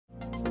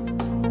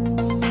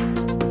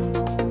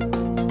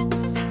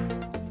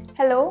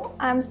Hello,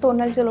 I'm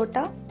Sonal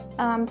Jalota.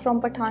 I'm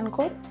from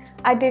Pathankot.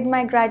 I did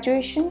my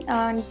graduation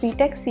in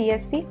BTech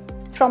CSC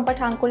from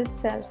Pathankot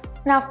itself.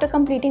 And after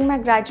completing my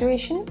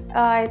graduation,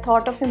 I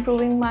thought of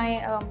improving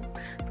my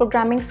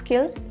programming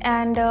skills,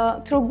 and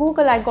through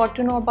Google I got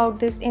to know about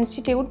this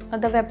institute,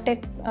 the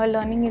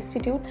WebtechLearning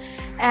Institute,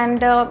 and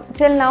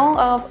till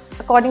now,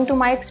 according to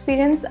my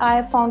experience, I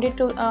have found it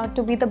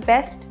to be the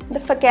best. The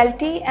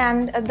faculty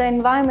and the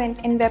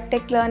environment in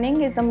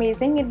WebtechLearning is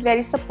amazing. It's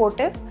very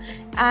supportive,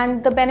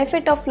 and the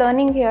benefit of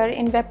learning here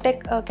in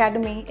Webtech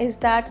Academy is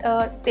that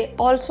they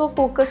also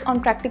focus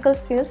on practical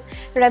skills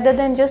rather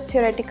than just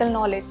theoretical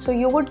knowledge. So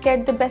you would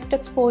get the best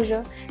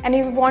exposure, and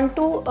if you want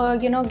to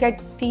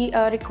get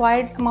the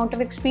required amount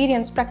of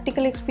experience,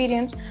 practical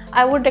experience,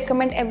 I would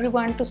recommend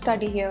everyone to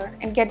study here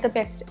and get the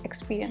best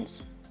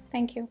experience.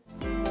 Thank you.